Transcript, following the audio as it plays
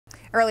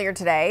Earlier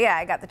today,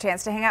 I got the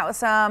chance to hang out with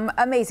some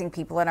amazing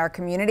people in our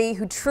community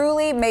who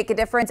truly make a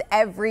difference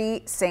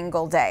every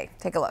single day.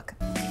 Take a look.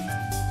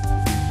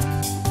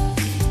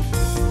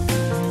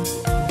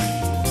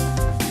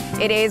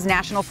 It is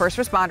National First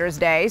Responders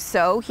Day,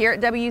 so here at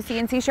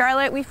WCNC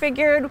Charlotte, we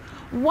figured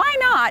why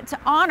not to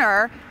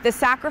honor the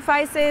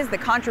sacrifices, the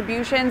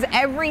contributions,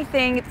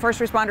 everything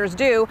first responders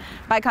do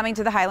by coming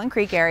to the Highland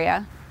Creek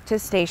area to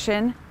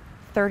Station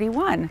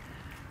 31.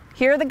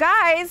 Here are the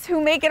guys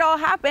who make it all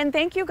happen.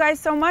 Thank you guys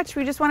so much.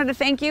 We just wanted to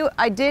thank you.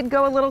 I did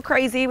go a little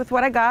crazy with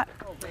what I got.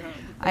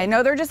 I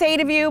know there are just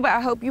 8 of you, but I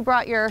hope you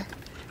brought your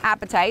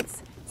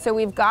appetites. So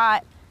we've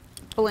got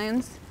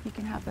balloons. You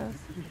can have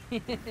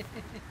those.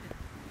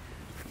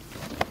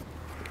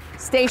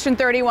 Station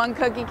 31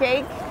 cookie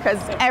cake, because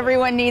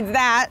everyone needs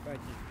that.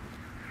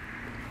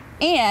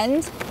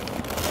 And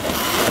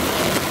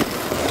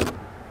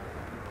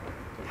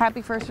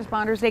happy First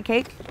Responders Day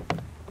cake.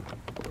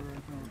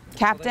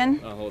 Captain.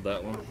 I'll hold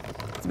that one.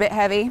 It's a bit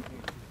heavy.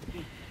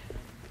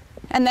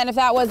 And then if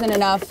that wasn't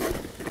enough,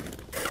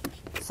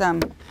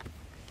 some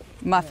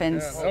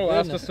muffins,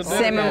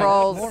 cinnamon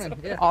rolls,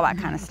 all that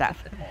kind of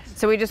stuff.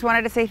 So we just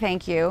wanted to say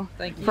thank you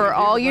for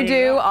all you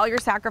do, all your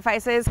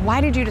sacrifices.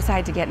 Why did you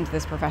decide to get into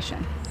this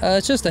profession?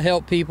 It's just to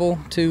help people,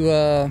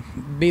 to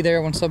be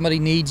there when somebody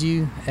needs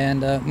you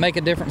and make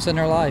a difference in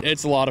their life.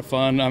 It's a lot of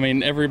fun. I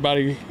mean,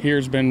 everybody here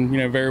has been,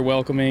 very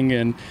welcoming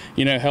and,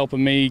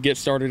 helping me get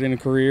started in a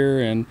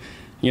career. And,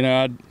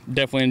 I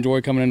definitely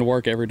enjoy coming into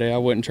work every day. I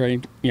wouldn't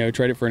trade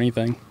it for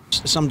anything.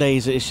 Some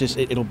days it's just,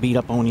 it'll beat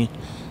up on you,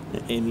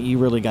 and you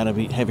really got to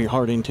have your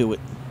heart into it.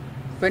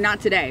 But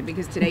not today,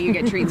 because today you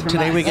get treats from us.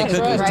 Today we get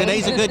cookies. Right?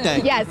 Today's a good day.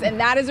 Yes, and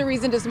that is a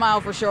reason to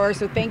smile for sure.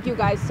 So thank you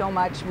guys so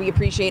much. We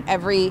appreciate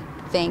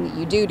everything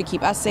you do to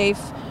keep us safe,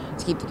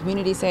 to keep the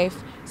community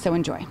safe. So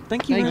enjoy.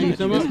 Thank you. Thank you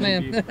so much,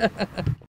 ma'am.